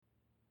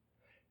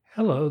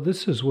Hello,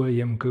 this is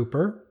William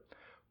Cooper.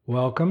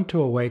 Welcome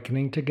to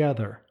Awakening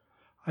Together.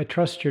 I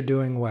trust you're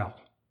doing well.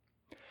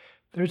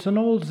 There's an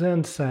old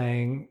Zen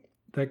saying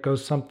that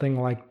goes something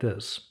like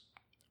this.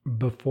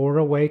 Before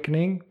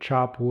awakening,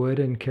 chop wood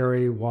and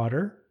carry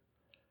water.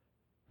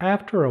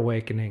 After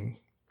awakening,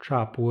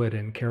 chop wood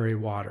and carry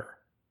water.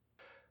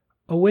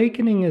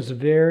 Awakening is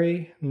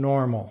very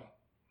normal,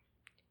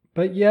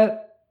 but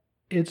yet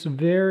it's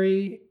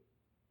very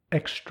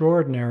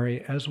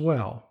extraordinary as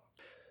well.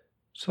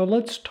 So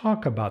let's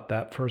talk about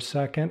that for a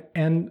second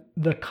and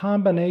the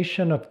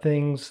combination of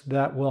things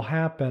that will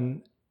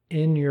happen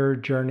in your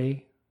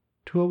journey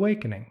to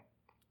awakening.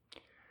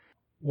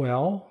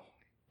 Well,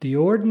 the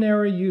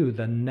ordinary you,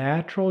 the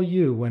natural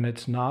you, when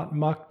it's not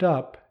mucked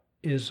up,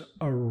 is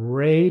a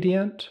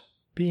radiant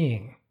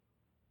being.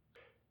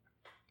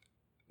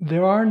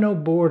 There are no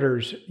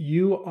borders.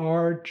 You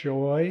are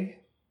joy,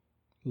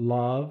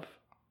 love,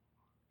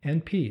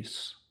 and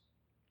peace.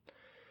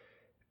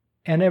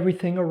 And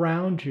everything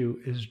around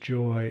you is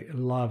joy,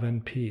 love,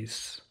 and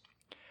peace.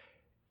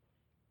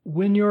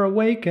 When you're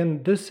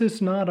awakened, this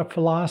is not a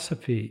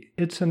philosophy.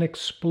 It's an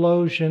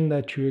explosion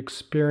that you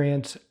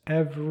experience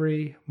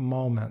every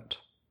moment.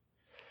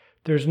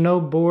 There's no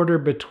border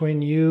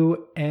between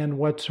you and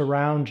what's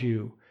around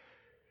you.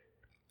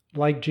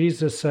 Like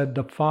Jesus said,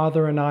 the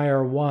Father and I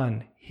are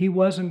one. He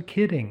wasn't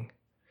kidding.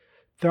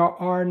 There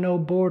are no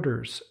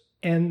borders.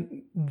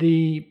 And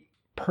the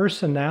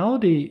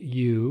personality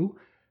you,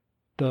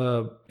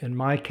 in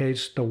my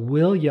case, the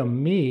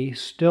William me,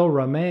 still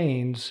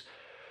remains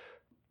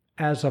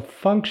as a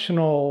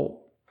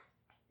functional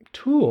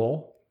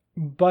tool,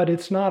 but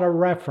it's not a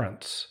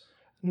reference.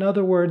 In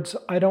other words,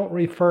 I don't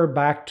refer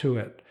back to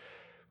it.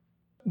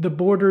 The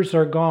borders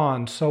are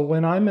gone, so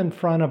when I'm in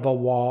front of a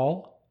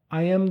wall,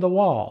 I am the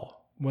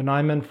wall. When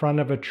I'm in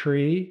front of a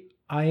tree,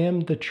 I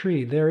am the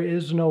tree. There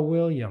is no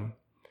William.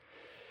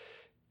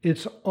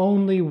 It's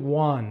only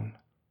one.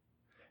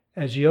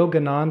 As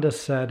Yogananda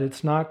said,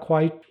 it's not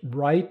quite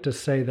right to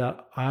say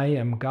that I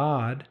am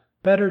God.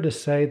 Better to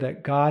say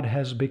that God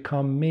has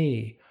become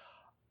me.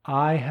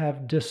 I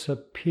have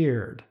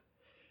disappeared.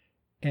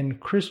 In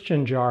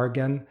Christian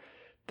jargon,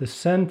 the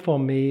sinful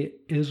me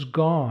is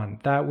gone.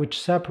 That which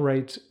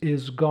separates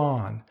is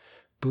gone.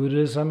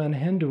 Buddhism and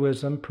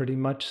Hinduism pretty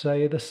much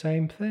say the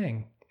same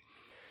thing.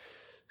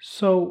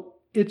 So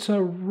it's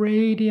a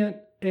radiant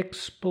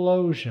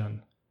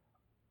explosion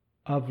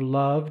of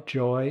love,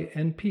 joy,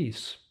 and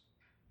peace,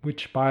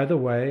 which, by the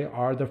way,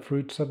 are the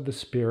fruits of the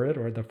Spirit,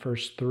 or the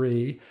first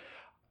three,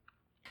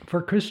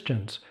 for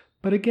Christians.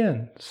 But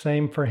again,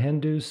 same for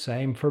Hindus,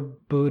 same for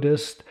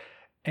Buddhists,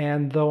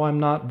 and though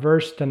I'm not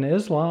versed in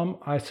Islam,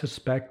 I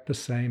suspect the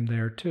same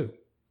there too,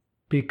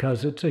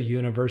 because it's a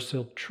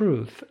universal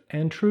truth,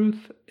 and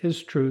truth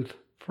is truth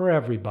for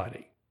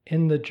everybody.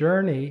 In the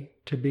journey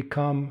to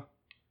become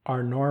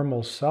our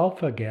normal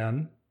self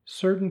again,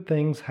 certain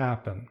things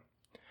happen.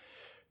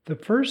 The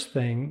first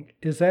thing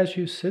is, as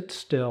you sit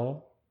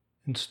still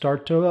and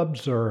start to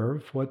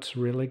observe what's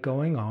really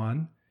going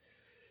on,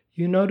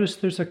 you notice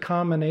there's a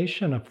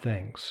combination of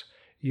things.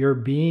 Your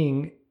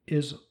being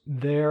is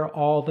there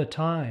all the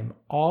time,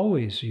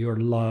 always your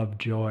love,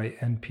 joy,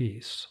 and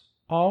peace,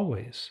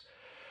 always.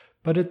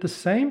 But at the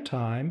same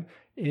time,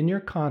 in your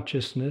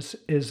consciousness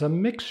is a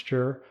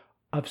mixture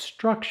of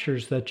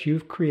structures that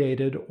you've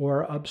created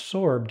or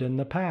absorbed in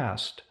the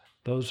past.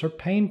 Those are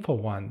painful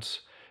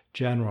ones,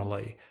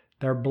 generally.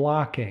 They're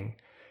blocking,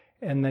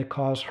 and they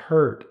cause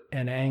hurt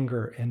and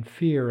anger and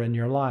fear in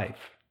your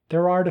life.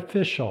 They're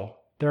artificial,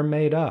 they're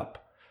made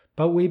up,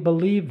 but we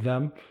believe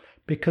them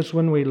because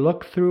when we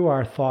look through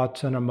our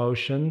thoughts and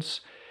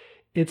emotions,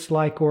 it's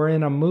like we're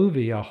in a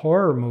movie, a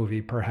horror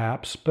movie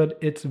perhaps, but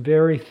it's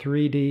very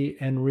 3D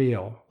and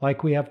real,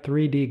 like we have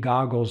 3D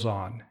goggles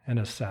on in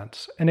a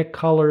sense, and it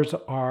colors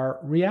our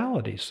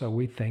reality, so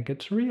we think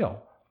it's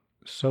real.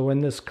 So in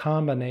this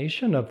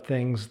combination of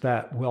things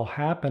that will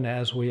happen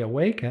as we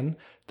awaken,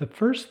 the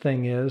first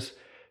thing is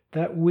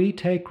that we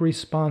take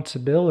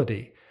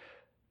responsibility.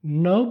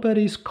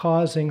 Nobody's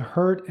causing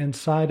hurt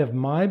inside of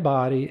my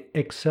body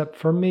except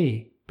for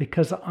me,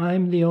 because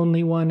I'm the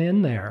only one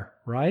in there,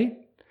 right?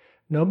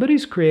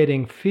 Nobody's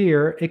creating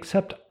fear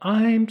except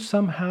I'm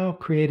somehow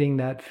creating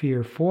that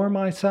fear for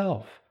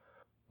myself.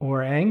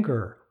 Or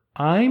anger,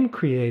 I'm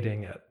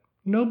creating it,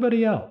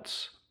 nobody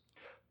else.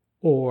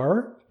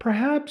 Or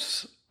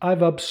perhaps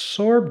I've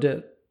absorbed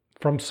it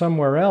from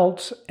somewhere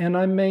else and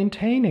I'm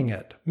maintaining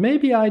it.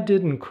 Maybe I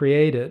didn't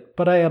create it,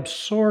 but I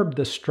absorbed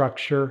the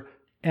structure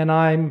and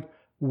I'm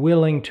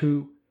willing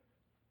to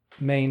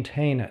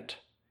maintain it.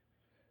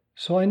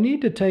 So I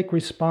need to take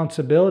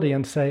responsibility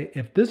and say,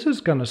 if this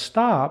is going to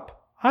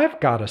stop,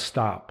 I've got to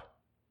stop.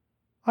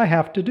 I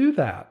have to do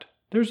that.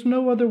 There's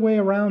no other way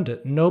around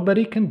it.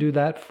 Nobody can do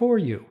that for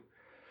you.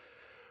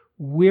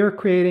 We're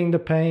creating the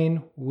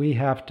pain. We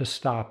have to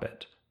stop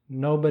it.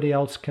 Nobody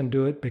else can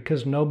do it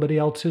because nobody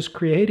else is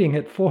creating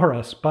it for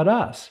us but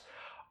us.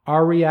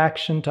 Our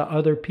reaction to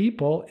other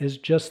people is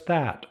just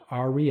that,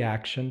 our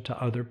reaction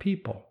to other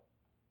people.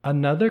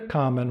 Another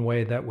common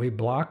way that we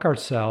block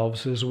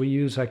ourselves is we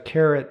use a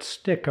carrot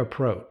stick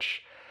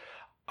approach.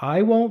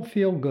 I won't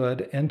feel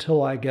good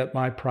until I get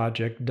my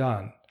project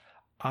done.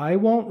 I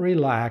won't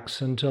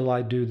relax until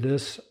I do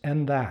this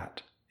and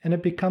that. And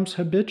it becomes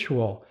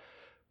habitual.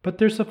 But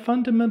there's a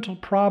fundamental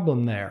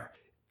problem there.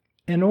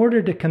 In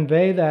order to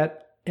convey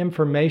that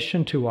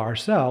information to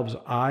ourselves,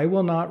 I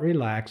will not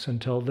relax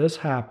until this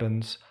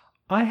happens,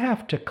 I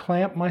have to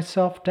clamp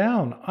myself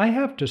down. I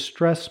have to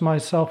stress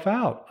myself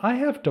out. I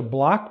have to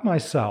block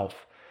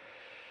myself.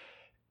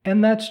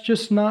 And that's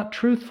just not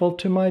truthful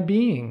to my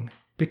being,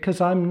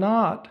 because I'm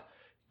not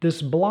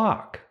this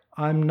block.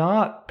 I'm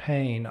not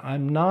pain.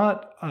 I'm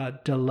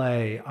not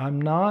delay.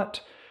 I'm not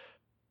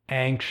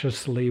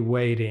anxiously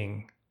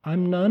waiting.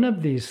 I'm none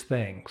of these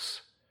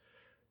things.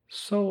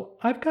 So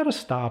I've got to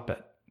stop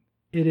it.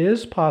 It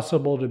is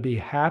possible to be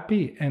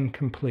happy and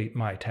complete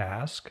my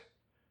task.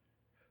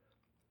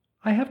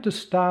 I have to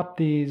stop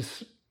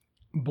these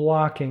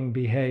blocking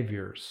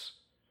behaviors.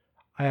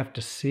 I have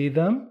to see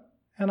them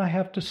and I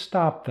have to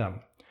stop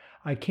them.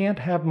 I can't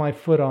have my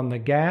foot on the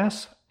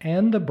gas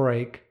and the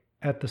brake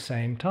at the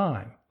same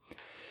time.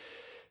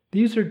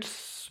 These are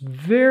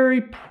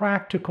very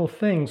practical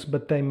things,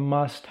 but they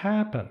must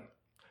happen.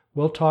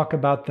 We'll talk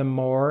about them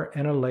more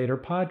in a later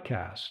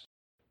podcast.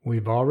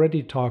 We've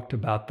already talked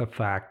about the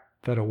fact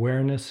that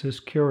awareness is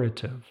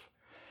curative.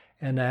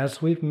 And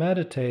as we've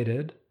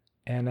meditated,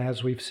 and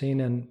as we've seen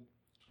in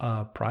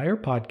a prior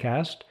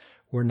podcast,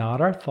 we're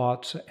not our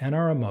thoughts and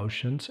our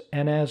emotions.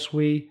 And as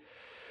we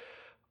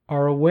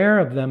are aware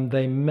of them,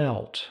 they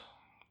melt.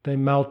 They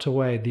melt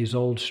away, these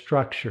old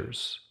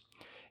structures.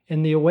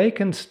 In the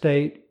awakened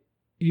state,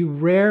 you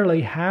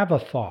rarely have a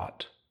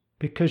thought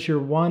because you're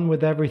one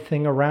with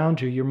everything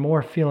around you. You're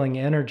more feeling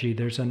energy.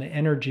 There's an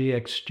energy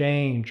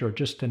exchange or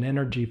just an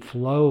energy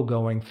flow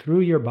going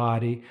through your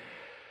body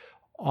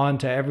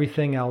onto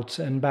everything else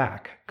and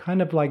back,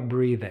 kind of like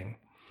breathing.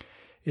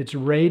 It's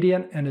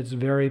radiant and it's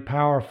very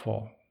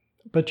powerful,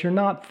 but you're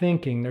not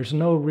thinking. There's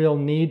no real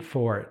need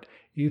for it.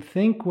 You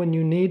think when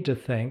you need to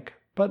think,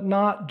 but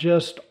not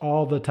just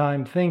all the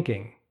time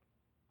thinking.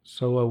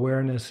 So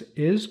awareness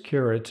is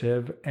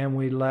curative, and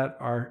we let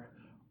our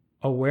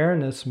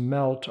awareness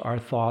melt our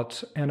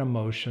thoughts and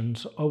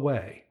emotions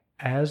away.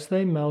 As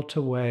they melt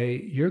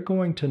away, you're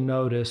going to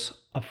notice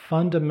a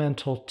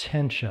fundamental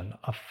tension,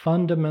 a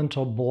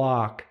fundamental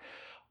block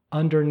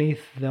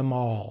underneath them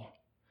all.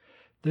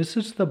 This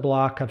is the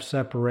block of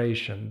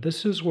separation.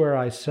 This is where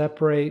I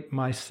separate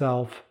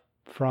myself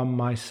from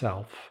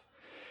myself,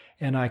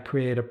 and I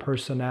create a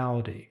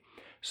personality.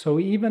 So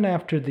even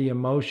after the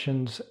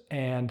emotions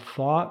and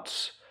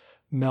thoughts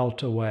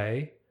melt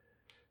away,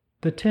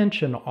 the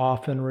tension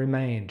often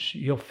remains.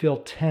 You'll feel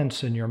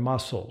tense in your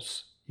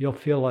muscles. You'll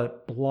feel a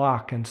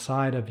block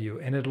inside of you,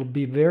 and it'll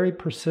be very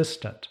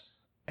persistent.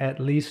 At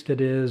least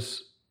it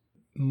is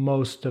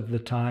most of the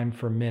time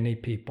for many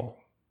people.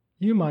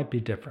 You might be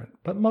different,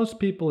 but most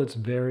people it's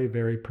very,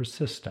 very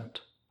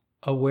persistent.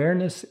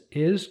 Awareness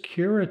is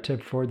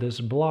curative for this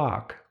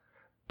block,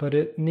 but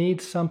it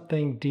needs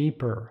something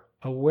deeper.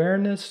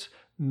 Awareness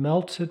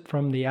melts it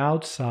from the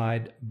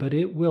outside, but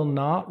it will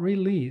not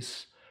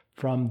release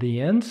from the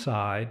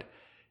inside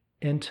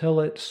until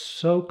it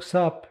soaks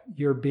up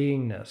your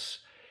beingness.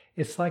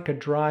 It's like a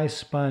dry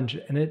sponge,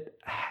 and it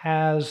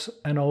has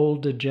an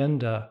old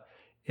agenda.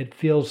 It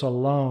feels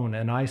alone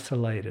and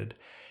isolated,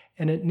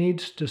 and it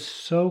needs to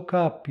soak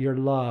up your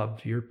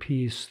love, your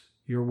peace,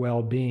 your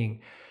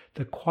well-being,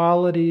 the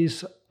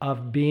qualities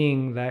of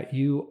being that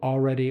you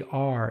already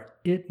are.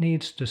 It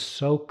needs to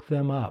soak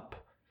them up.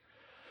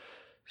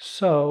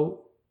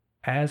 So,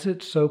 as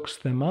it soaks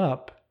them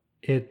up,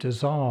 it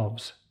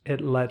dissolves.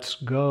 It lets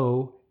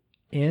go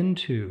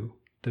into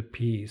the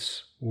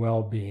peace,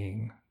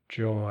 well-being,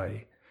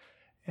 joy,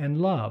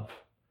 and love.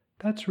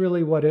 That's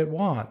really what it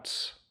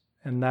wants,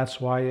 and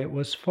that's why it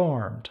was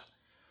formed.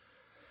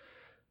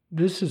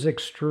 This is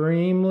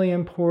extremely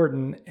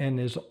important and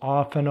is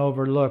often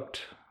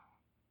overlooked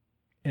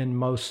in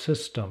most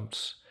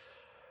systems.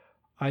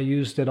 I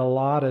used it a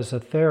lot as a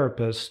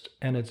therapist,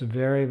 and it's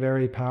very,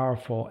 very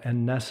powerful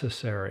and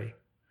necessary.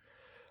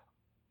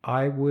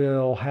 I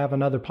will have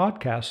another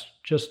podcast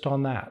just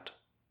on that,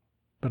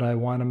 but I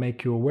want to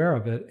make you aware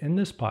of it in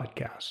this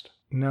podcast.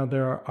 Now,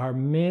 there are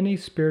many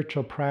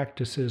spiritual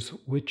practices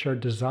which are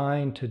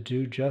designed to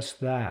do just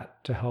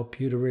that, to help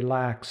you to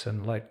relax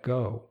and let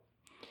go.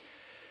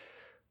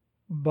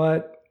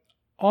 But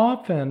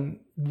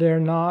often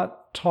they're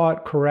not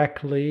taught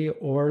correctly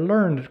or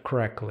learned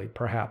correctly,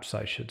 perhaps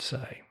I should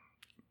say.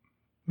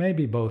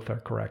 Maybe both are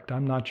correct.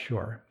 I'm not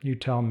sure. You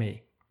tell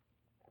me.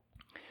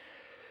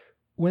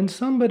 When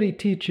somebody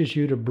teaches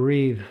you to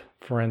breathe,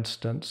 for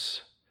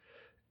instance,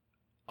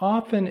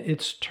 often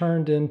it's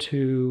turned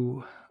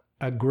into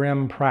a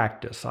grim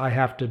practice. I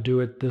have to do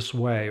it this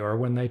way. Or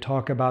when they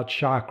talk about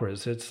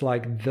chakras, it's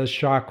like the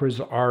chakras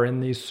are in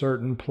these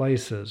certain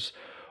places.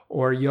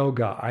 Or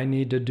yoga, I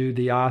need to do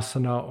the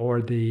asana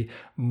or the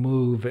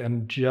move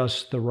in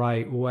just the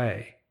right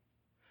way.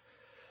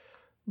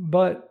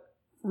 But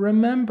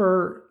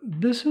remember,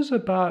 this is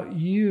about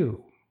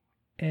you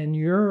and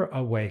your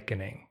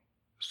awakening.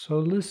 So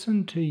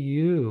listen to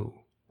you.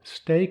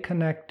 Stay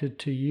connected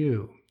to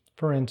you.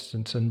 For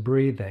instance, in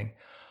breathing,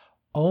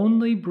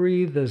 only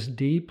breathe as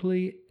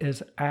deeply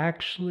as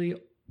actually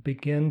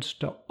begins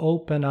to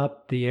open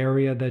up the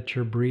area that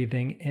you're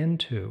breathing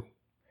into.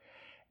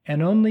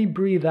 And only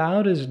breathe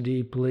out as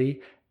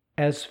deeply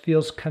as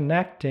feels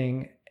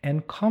connecting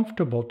and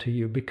comfortable to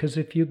you. Because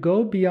if you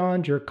go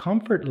beyond your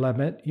comfort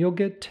limit, you'll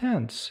get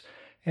tense.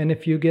 And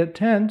if you get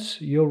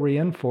tense, you'll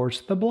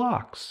reinforce the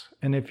blocks.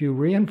 And if you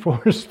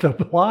reinforce the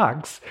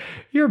blocks,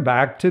 you're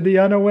back to the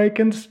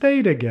unawakened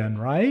state again,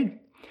 right?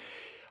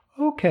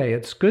 Okay,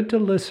 it's good to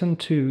listen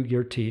to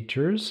your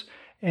teachers.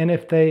 And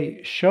if they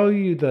show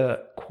you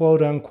the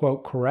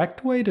quote-unquote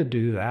correct way to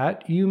do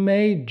that, you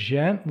may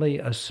gently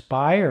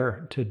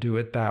aspire to do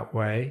it that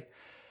way,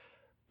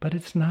 but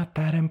it's not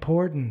that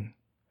important.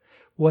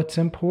 What's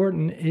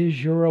important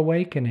is your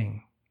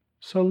awakening.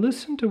 So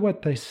listen to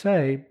what they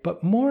say,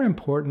 but more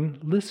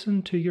important,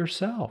 listen to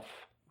yourself.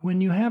 When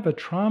you have a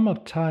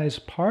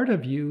traumatized part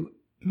of you,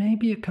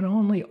 maybe it can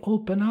only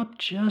open up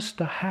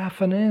just a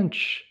half an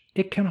inch.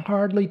 It can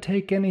hardly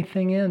take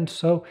anything in,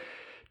 so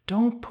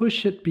don't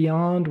push it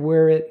beyond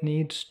where it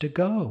needs to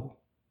go.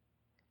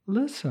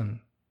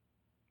 Listen.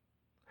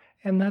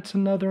 And that's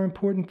another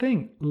important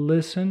thing.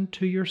 Listen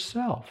to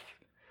yourself.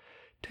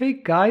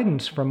 Take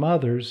guidance from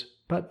others,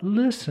 but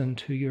listen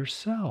to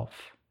yourself.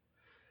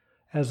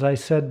 As I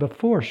said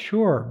before,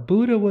 sure,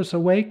 Buddha was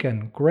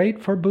awakened.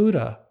 Great for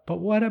Buddha. But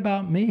what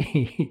about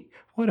me?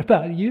 What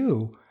about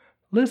you?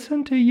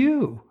 Listen to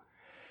you.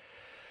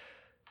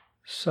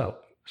 So,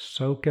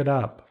 soak it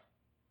up,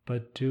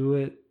 but do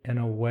it in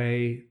a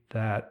way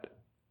that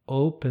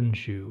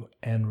opens you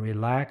and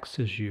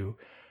relaxes you.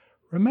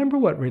 Remember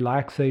what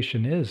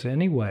relaxation is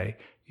anyway.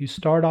 You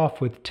start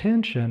off with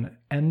tension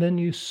and then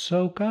you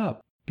soak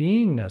up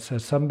beingness.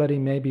 As somebody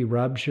maybe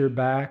rubs your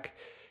back,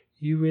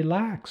 you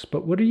relax.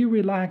 But what are you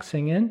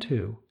relaxing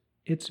into?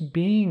 It's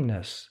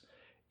beingness.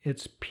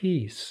 It's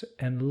peace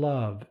and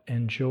love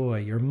and joy.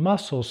 Your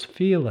muscles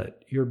feel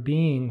it. Your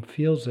being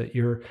feels it.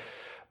 Your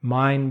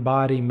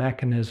mind-body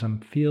mechanism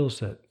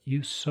feels it.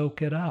 You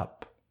soak it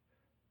up.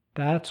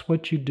 That's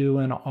what you do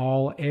in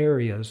all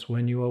areas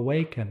when you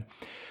awaken.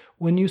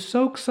 When you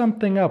soak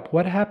something up,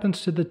 what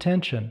happens to the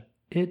tension?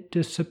 It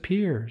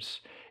disappears.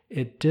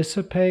 It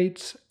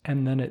dissipates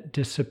and then it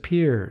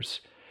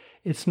disappears.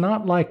 It's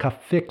not like a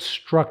fixed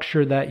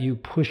structure that you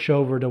push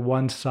over to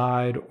one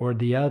side or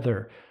the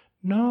other.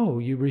 No,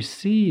 you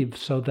receive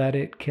so that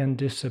it can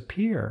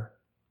disappear.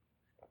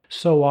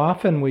 So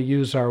often we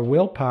use our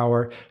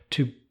willpower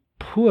to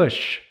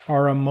push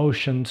our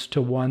emotions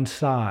to one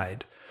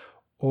side,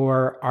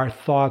 or our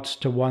thoughts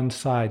to one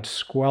side,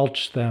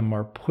 squelch them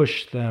or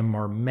push them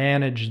or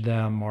manage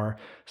them or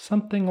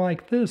something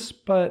like this,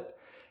 but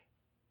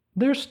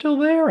they're still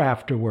there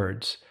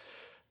afterwards.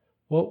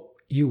 What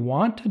you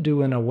want to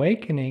do in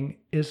awakening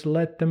is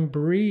let them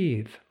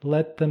breathe,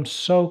 let them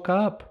soak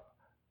up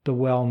the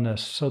wellness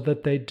so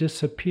that they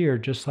disappear,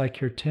 just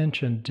like your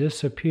tension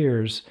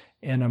disappears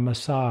in a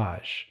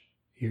massage.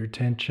 Your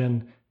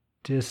tension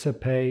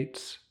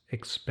dissipates,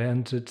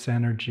 expends its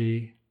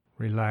energy,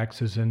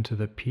 relaxes into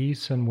the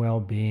peace and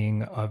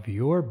well-being of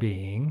your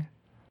being,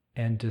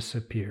 and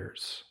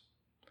disappears.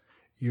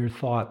 Your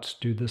thoughts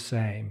do the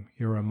same.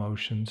 Your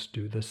emotions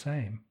do the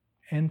same.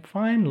 And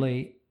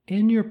finally,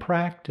 in your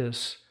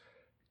practice,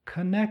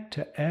 connect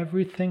to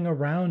everything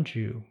around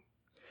you.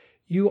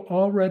 You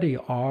already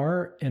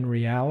are in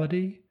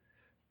reality,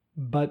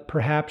 but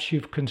perhaps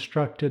you've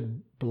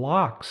constructed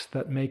blocks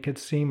that make it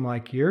seem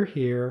like you're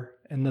here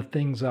and the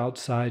things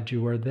outside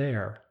you are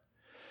there.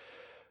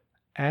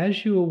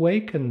 As you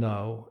awaken,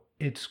 though,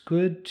 it's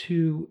good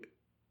to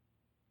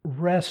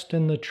rest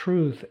in the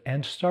truth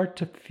and start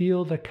to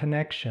feel the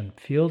connection.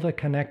 Feel the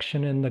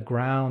connection in the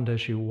ground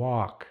as you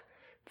walk.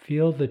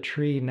 Feel the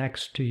tree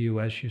next to you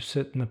as you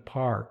sit in the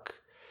park.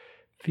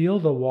 Feel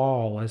the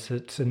wall as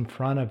it's in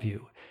front of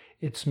you.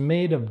 It's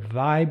made of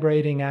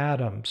vibrating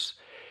atoms.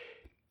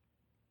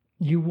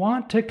 You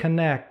want to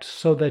connect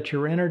so that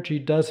your energy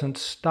doesn't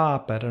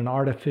stop at an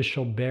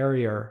artificial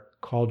barrier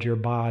called your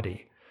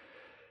body,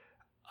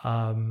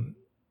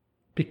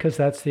 because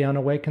that's the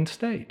unawakened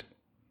state.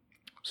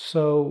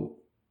 So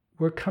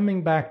we're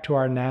coming back to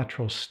our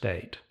natural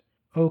state.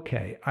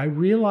 Okay, I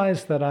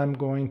realize that I'm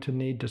going to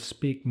need to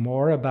speak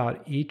more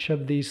about each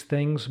of these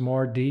things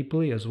more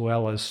deeply, as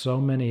well as so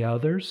many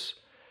others,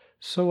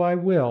 so I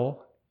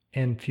will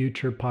in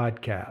future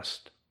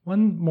podcasts.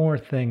 One more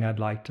thing I'd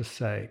like to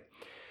say.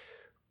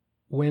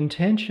 When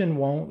tension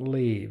won't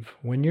leave,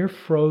 when you're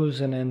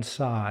frozen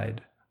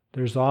inside,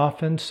 there's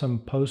often some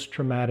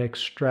post-traumatic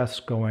stress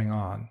going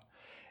on.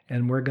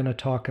 And we're going to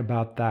talk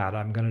about that.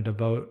 I'm going to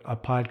devote a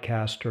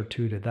podcast or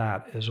two to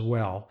that as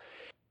well.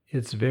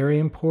 It's very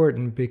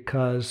important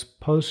because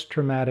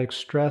post-traumatic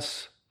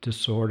stress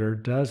disorder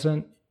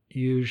doesn't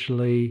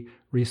usually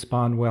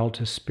respond well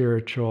to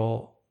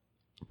spiritual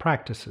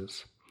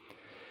practices.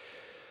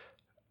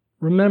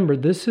 Remember,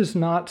 this is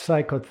not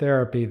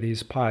psychotherapy,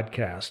 these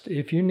podcasts.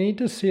 If you need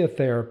to see a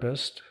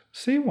therapist,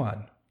 see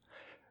one.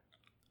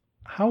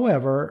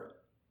 However,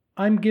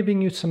 I'm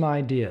giving you some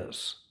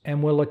ideas,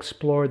 and we'll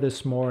explore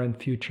this more in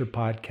future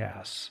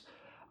podcasts.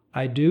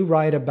 I do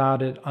write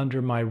about it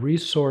under my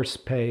resource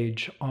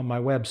page on my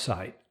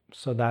website,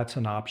 so that's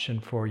an option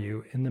for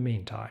you in the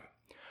meantime.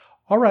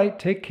 All right,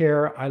 take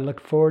care. I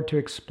look forward to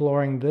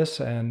exploring this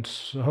and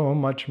so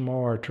much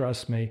more,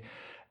 trust me,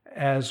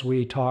 as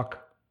we talk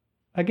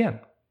again.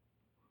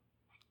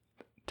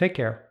 Take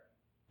care.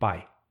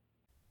 Bye.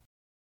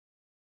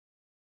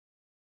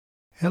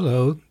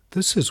 Hello,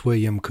 this is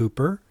William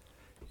Cooper.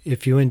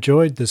 If you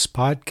enjoyed this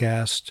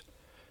podcast,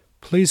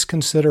 please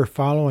consider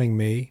following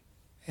me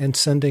and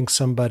sending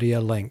somebody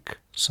a link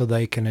so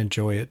they can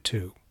enjoy it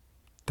too.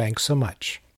 Thanks so much.